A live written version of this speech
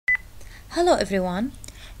Hello everyone.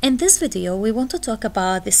 In this video we want to talk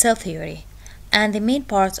about the cell theory and the main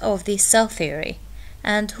parts of the cell theory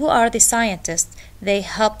and who are the scientists they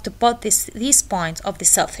help to put these points of the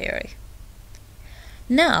cell theory.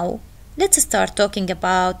 Now let's start talking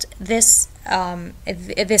about this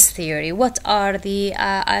theory. What are the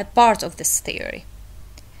parts of this theory?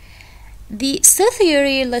 The cell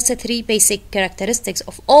theory lists three basic characteristics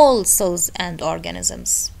of all cells and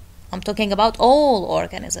organisms. I'm talking about all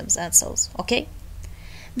organisms and cells, okay?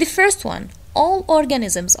 The first one, all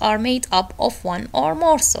organisms are made up of one or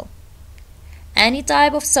more cells. Any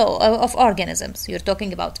type of cell of organisms. You're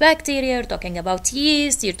talking about bacteria, you're talking about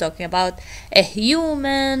yeast, you're talking about a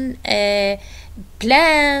human,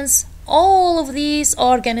 plants. All of these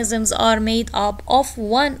organisms are made up of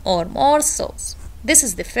one or more cells. This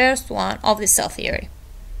is the first one of the cell theory.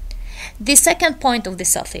 The second point of the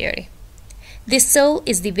cell theory. The cell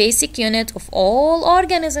is the basic unit of all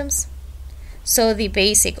organisms. So the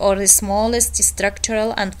basic or the smallest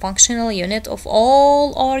structural and functional unit of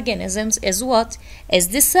all organisms is what? Is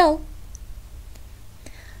the cell.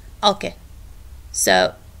 Okay,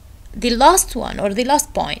 so the last one or the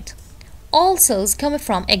last point. All cells come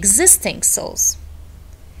from existing cells.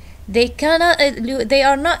 They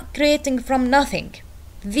are not creating from nothing.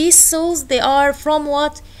 These cells, they are from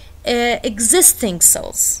what? Existing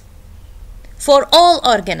cells. For all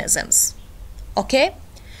organisms. Okay,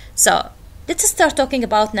 so let's start talking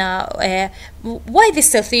about now why the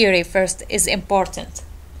cell theory first is important.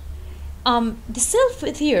 The cell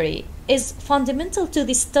theory is fundamental to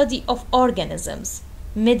the study of organisms,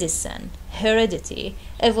 medicine, heredity,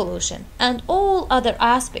 evolution, and all other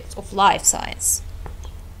aspects of life science.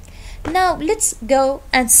 Now let's go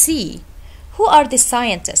and see who are the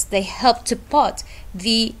scientists they help to put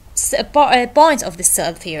the points of the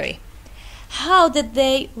cell theory. How did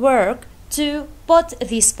they work to put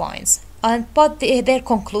these points and put their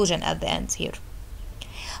conclusion at the end here?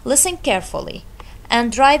 Listen carefully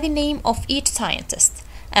and write the name of each scientist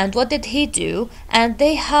and what did he do and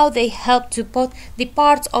how they helped to put the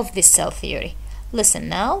parts of the cell theory. Listen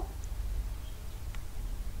now.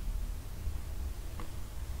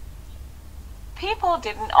 People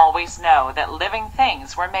didn't always know that living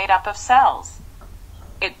things were made up of cells.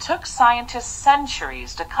 It took scientists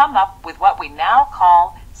centuries to come up with what we now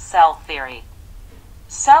call cell theory.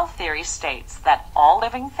 Cell theory states that all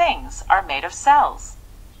living things are made of cells.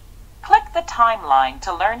 Click the timeline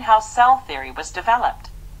to learn how cell theory was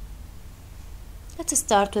developed. Let's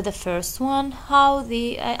start with the first one.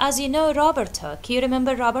 As you know, Robert Hooke. You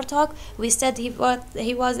remember Robert Hooke? We said he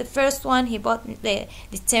was the first one. He brought the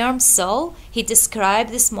term cell. He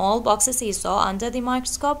described the small boxes he saw under the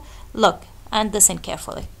microscope. Look and listen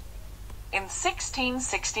carefully. In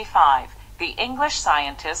 1665, the English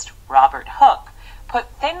scientist Robert Hooke put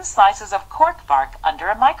thin slices of cork bark under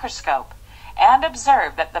a microscope and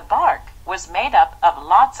observed that the bark was made up of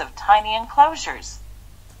lots of tiny enclosures.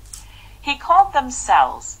 He called them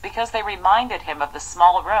cells because they reminded him of the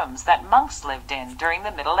small rooms that monks lived in during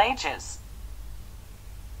the Middle Ages.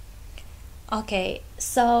 Okay,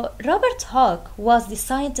 so Robert Hooke was the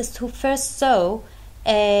scientist who first saw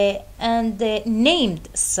and named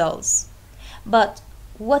cells, but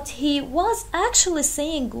what he was actually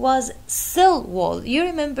saying was cell wall. You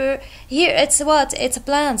remember here it's a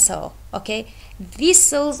plant cell. Okay, these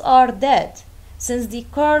cells are dead since the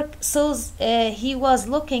cork cells he was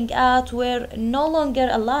looking at were no longer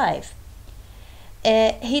alive.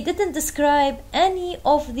 He didn't describe any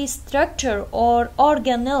of the structure or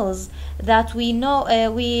organelles that we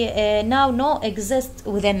now know exist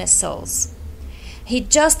within the cells. He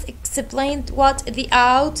just explained what the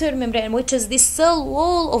outer membrane, which is the cell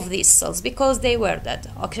wall of these cells, because they were dead.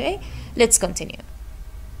 Okay, let's continue.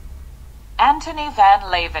 Antony van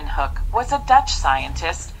Leeuwenhoek was a Dutch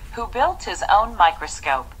scientist who built his own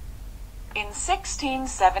microscope. In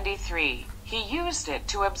 1673, he used it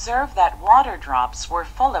to observe that water drops were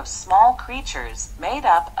full of small creatures made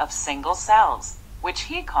up of single cells, which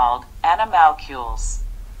he called animalcules.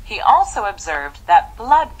 He also observed that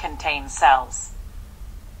blood contained cells.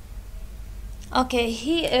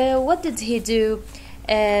 Okay, what did he do,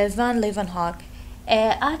 Van Leeuwenhoek?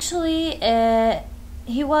 Actually,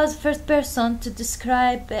 he was the first person to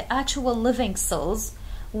describe actual living cells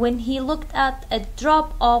when he looked at a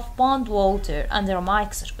drop of pond water under a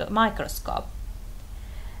microscope.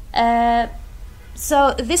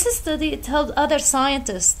 So this study told other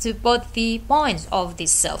scientists to put the points of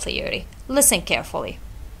this cell theory. Listen carefully.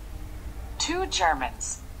 Two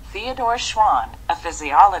Germans, Theodor Schwann, a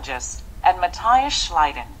physiologist, and Matthias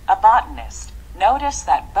Schleiden, a botanist, noticed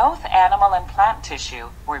that both animal and plant tissue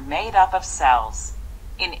were made up of cells.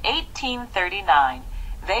 In 1839,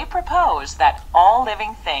 they proposed that all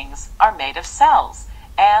living things are made of cells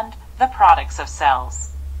and the products of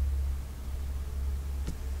cells.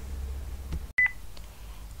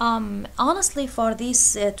 Honestly, for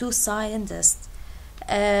these two scientists,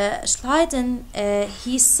 Schleiden,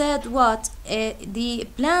 he said what the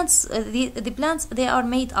plants they are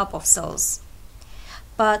made up of cells,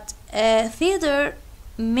 but Theodore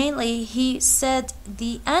mainly he said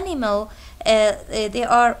the animal they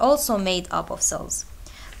are also made up of cells,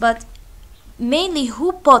 but mainly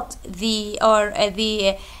who put the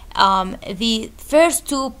first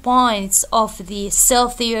 2 points of the cell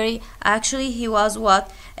theory, actually he was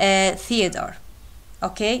what Theodore.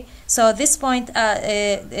 Okay, so this point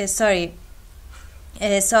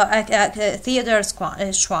Theodore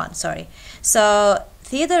Schwann, sorry. So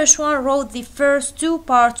Theodore Schwann wrote the first 2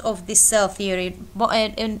 parts of the cell theory,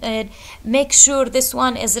 and make sure this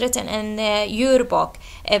one is written in your book.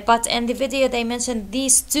 But in the video they mentioned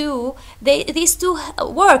these two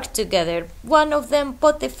work together. One of them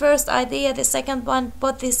put the first idea, the second one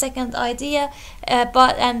put the second idea, and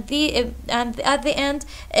at the end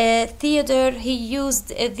Theodore he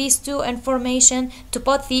used these two information to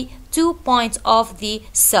put the 2 points of the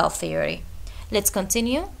cell theory. Let's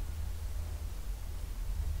continue.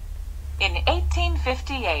 In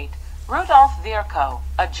 1858, Rudolf Virchow,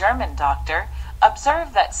 a German doctor,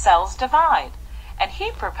 observed that cells divide, and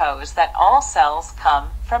he proposed that all cells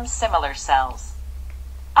come from similar cells.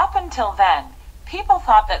 Up until then, people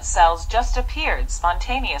thought that cells just appeared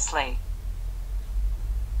spontaneously.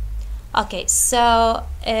 Okay, so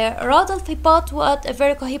Rudolf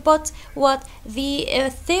Virchow he put what the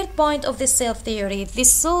third point of the cell theory. The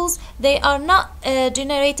cells they are not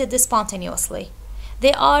generated spontaneously.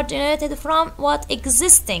 They are generated from what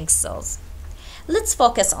existing cells. Let's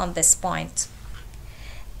focus on this point.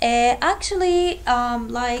 Actually,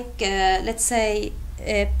 let's say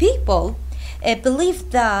people believe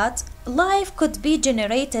that life could be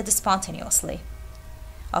generated spontaneously.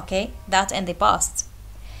 Okay, that in the past,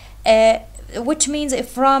 which means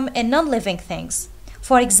from non-living things.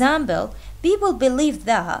 For example, people believe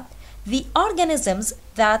that the organisms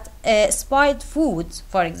that spied food,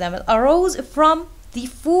 for example, arose from the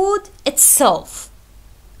food itself.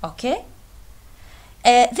 Okay,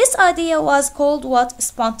 this idea was called what?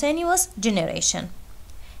 Spontaneous generation.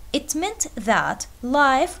 It meant that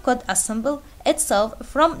life could assemble itself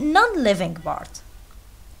from non-living part.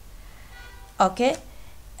 Okay,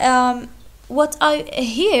 what I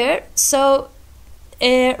hear, so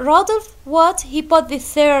Rudolf, what he put the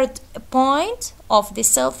third point of the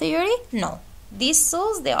cell theory? No, these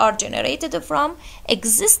cells they are generated from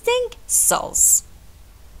existing cells.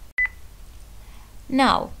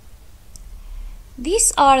 Now,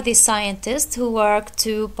 these are the scientists who work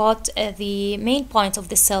to put the main points of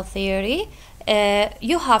the cell theory.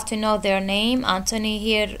 You have to know their name. Anthony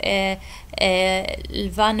here,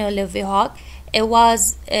 Van Leeuwenhoek. It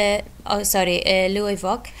was,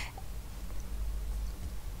 Leeuwenhoek.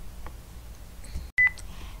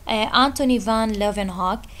 Anthony van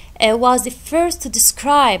Leeuwenhoek was the first to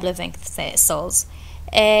describe living cells.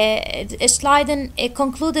 Schleiden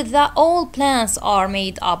concluded that all plants are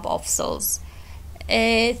made up of cells.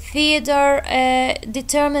 Theodore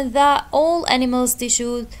determined that all animals'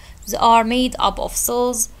 tissues are made up of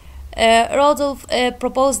cells. Rudolf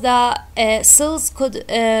proposed that cells could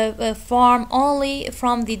form only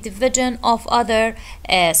from the division of other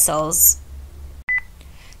cells.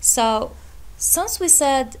 So, since we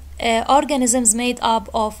said organisms made up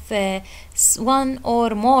of one or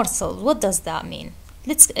more cells, what does that mean?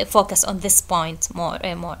 Let's focus on this point more.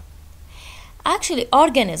 Actually,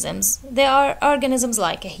 organisms, they are organisms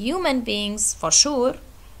like human beings, for sure,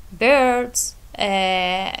 birds,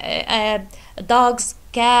 dogs,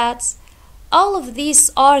 cats, all of these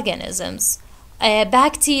organisms,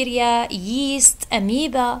 bacteria, yeast,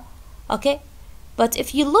 amoeba, okay? But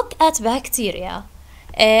if you look at bacteria,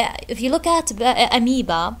 if you look at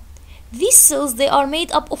amoeba, these cells, they are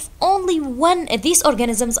made up of only one, these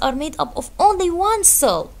organisms are made up of only one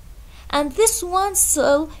cell. And this one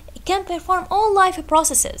cell can perform all life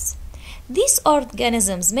processes. These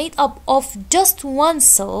organisms made up of just one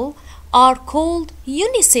cell are called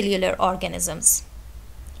unicellular organisms.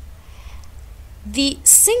 The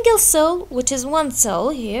single cell, which is one cell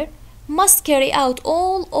here, must carry out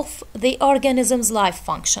all of the organism's life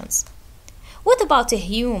functions. What about a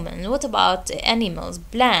human? What about animals,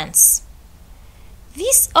 plants?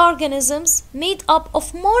 These organisms made up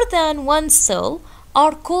of more than one cell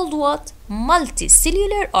are called what?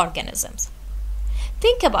 Multicellular organisms.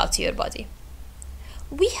 Think about your body.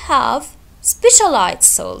 We have specialized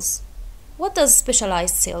cells. What does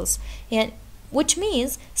specialized cells? And which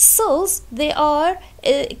means cells, they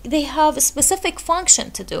have a specific function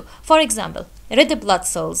to do. For example, red blood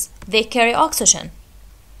cells, they carry oxygen.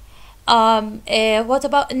 What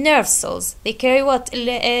about nerve cells? They carry what?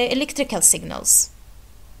 Electrical signals.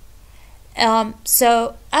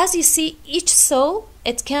 So as you see, each cell,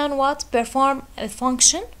 it can what? Perform a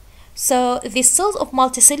function. So the cells of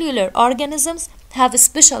multicellular organisms have a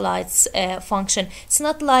specialized function. It's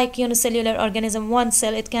not like unicellular organism, one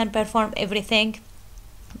cell, it can perform everything.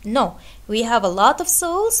 No, we have a lot of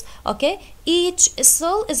cells, okay? Each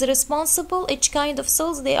cell is responsible, each kind of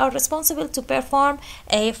cells, they are responsible to perform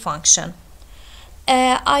a function.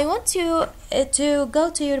 I want you to go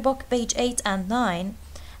to your book, page 8 and 9,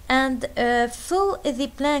 and fill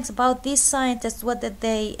the blanks about these scientists. What did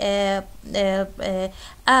they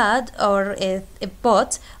add or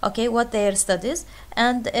put, okay, what their studies,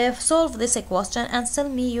 and solve this question and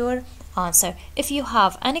send me your answer. If you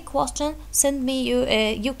have any question,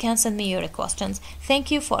 you can send me your questions.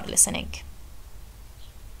 Thank you for listening.